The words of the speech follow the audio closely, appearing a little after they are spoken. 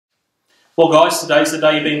Well guys, today's the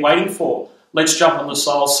day you've been waiting for. Let's jump on the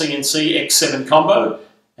Syil CNC X7 Combo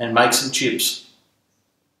and make some chips.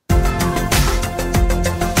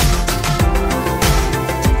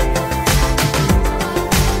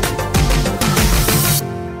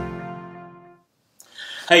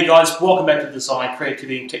 Hey guys, welcome back to the Design,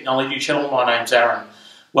 Creativity and Technology channel. My name's Aaron.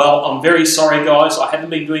 Well, I'm very sorry guys, I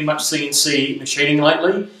haven't been doing much CNC machining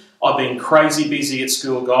lately. I've been crazy busy at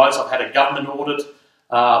school guys. I've had a government audit,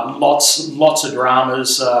 lots of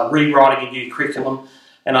dramas, rewriting a new curriculum,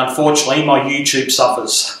 and unfortunately my YouTube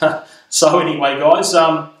suffers. So anyway guys,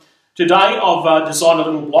 today I've designed a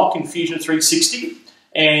little block in Fusion 360,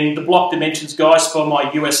 and the block dimensions guys for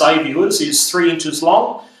my USA viewers is 3 inches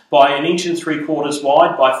long by 1 3/4 inches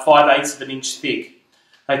wide by 5/8 of an inch thick.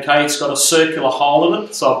 Okay, it's got a circular hole in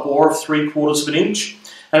it, so a bore of 3/4 of an inch,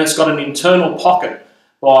 and it's got an internal pocket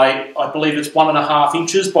by, I believe it's 1.5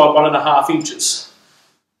 inches by 1.5 inches.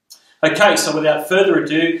 Okay, so without further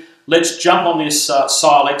ado, let's jump on this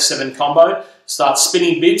Syil X7 Combo, start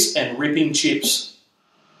spinning bits and ripping chips.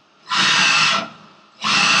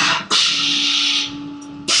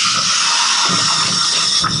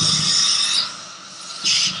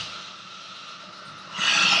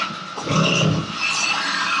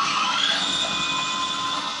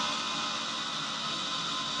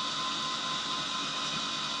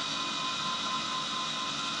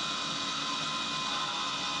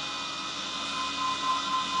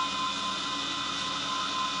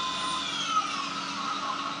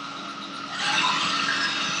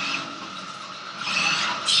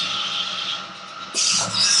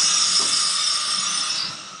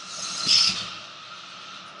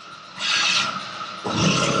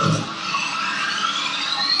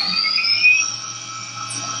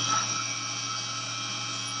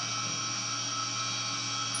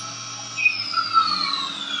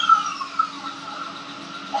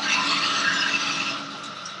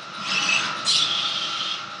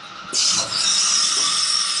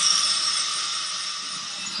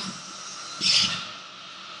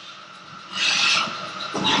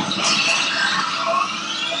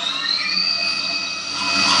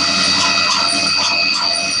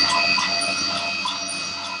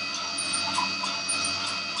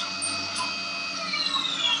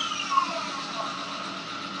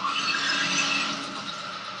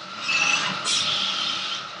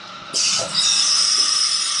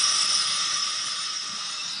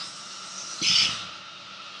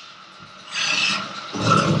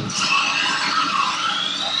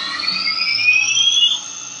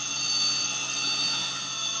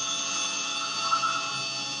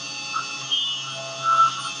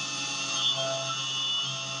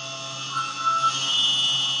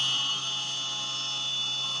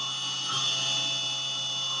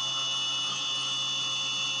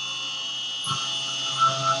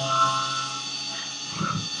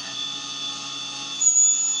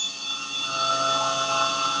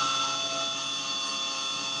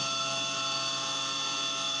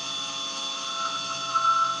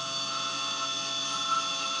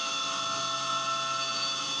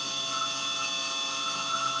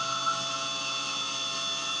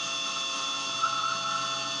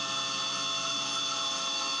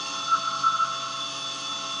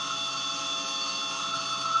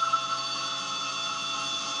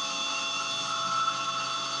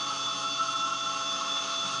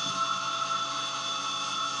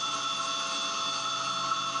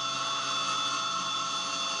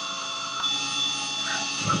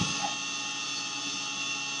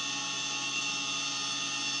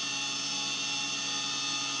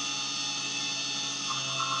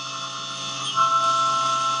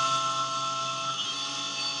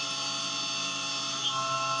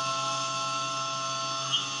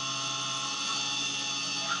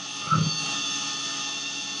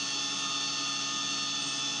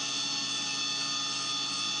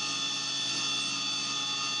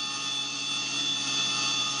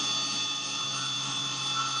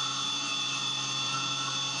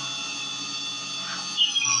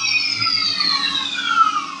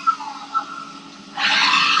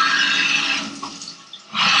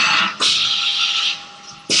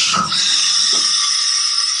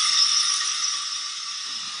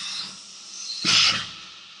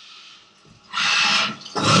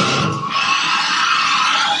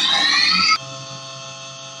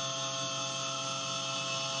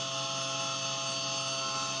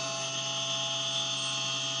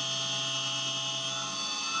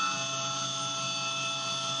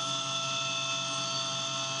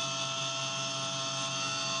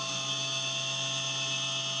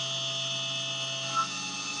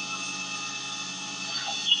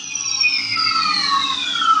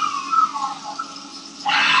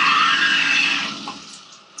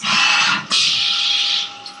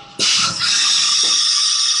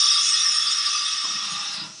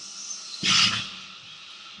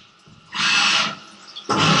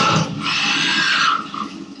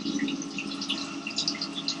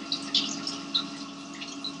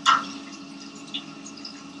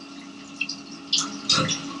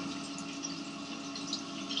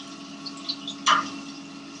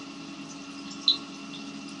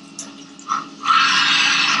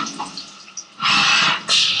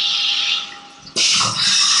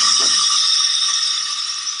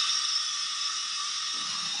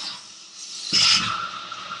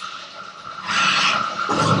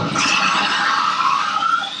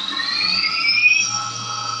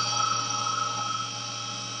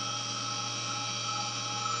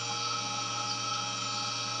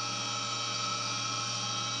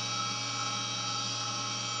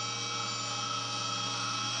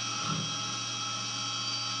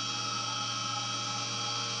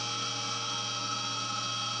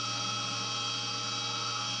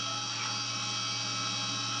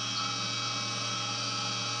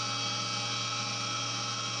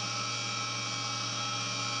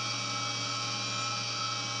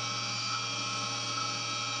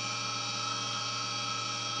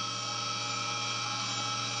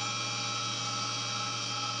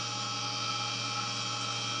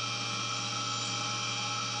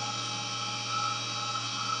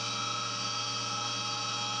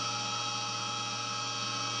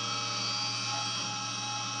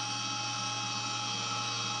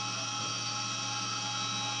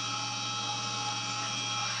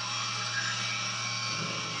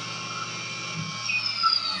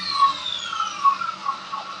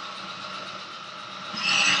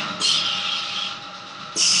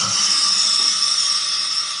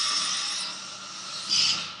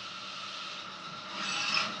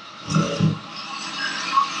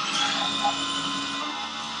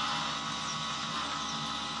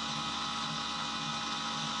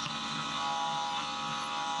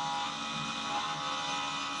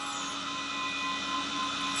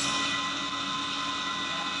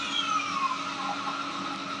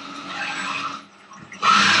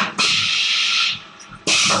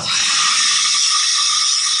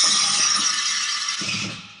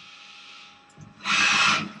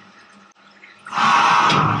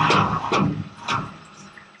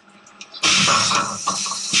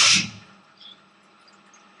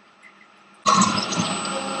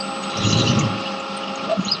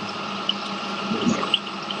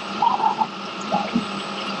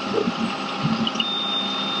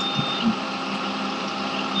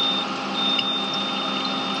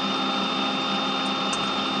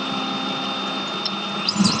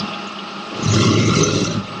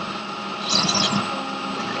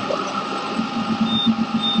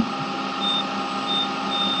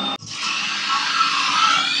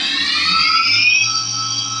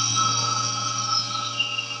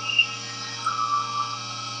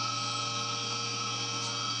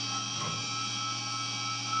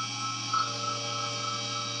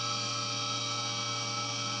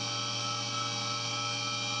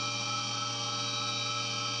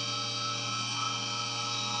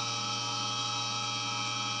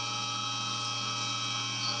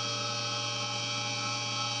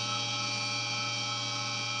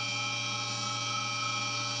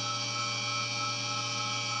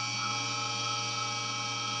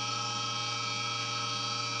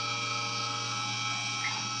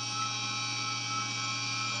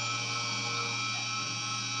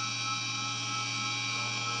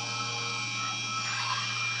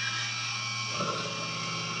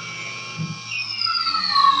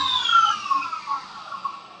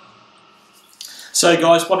 So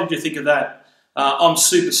guys, what did you think of that? I'm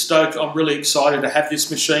super stoked. I'm really excited to have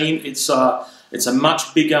this machine. It's a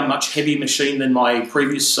much bigger, much heavier machine than my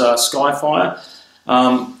previous Skyfire.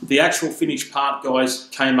 The actual finished part, guys,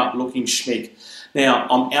 came up looking schmick. Now,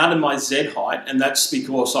 I'm out of my Z height, and that's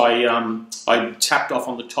because I tapped off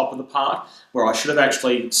on the top of the part, where I should have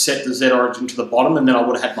actually set the Z origin to the bottom, and then I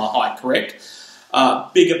would have had my height correct.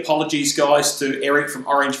 Big apologies, guys, to Eric from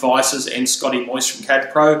Orange Vices and Scotty Moist from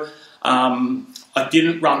CAD Pro. I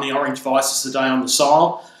didn't run the Orange Vices today on the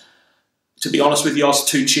Syil. To be honest with you, I was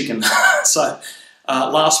too chicken. So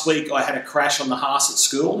last week I had a crash on the Haas at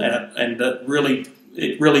school, and it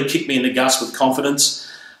really kicked me in the guts with confidence.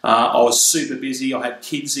 I was super busy. I had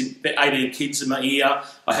 18 kids in my ear.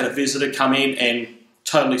 I had a visitor come in and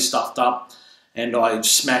totally stuffed up, and I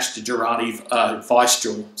smashed a Girardi vice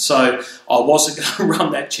jaw. So I wasn't going to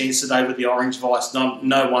run that chance today with the Orange Vice,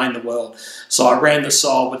 no way in the world. So I ran the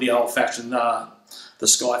Syil with the old-fashioned, the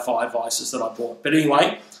Skyfire vices that I bought. But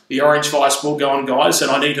anyway, the Orange Vice will go on, guys, and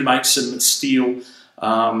I need to make some steel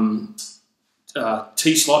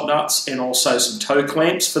T-slot nuts and also some toe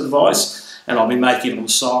clamps for the vice. And I'll be making it on the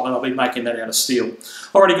Syil, and I'll be making that out of steel.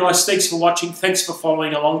 Alrighty guys, thanks for watching, thanks for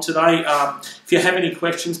following along today. If you have any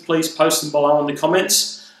questions, please post them below in the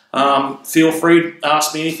comments. Feel free to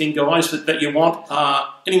ask me anything, guys, that you want.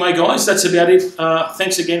 Anyway guys, that's about it.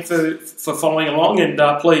 Thanks again for following along,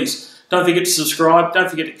 and please, don't forget to subscribe, don't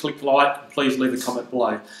forget to click like, and please leave a comment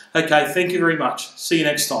below. Okay, thank you very much. See you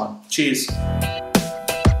next time. Cheers.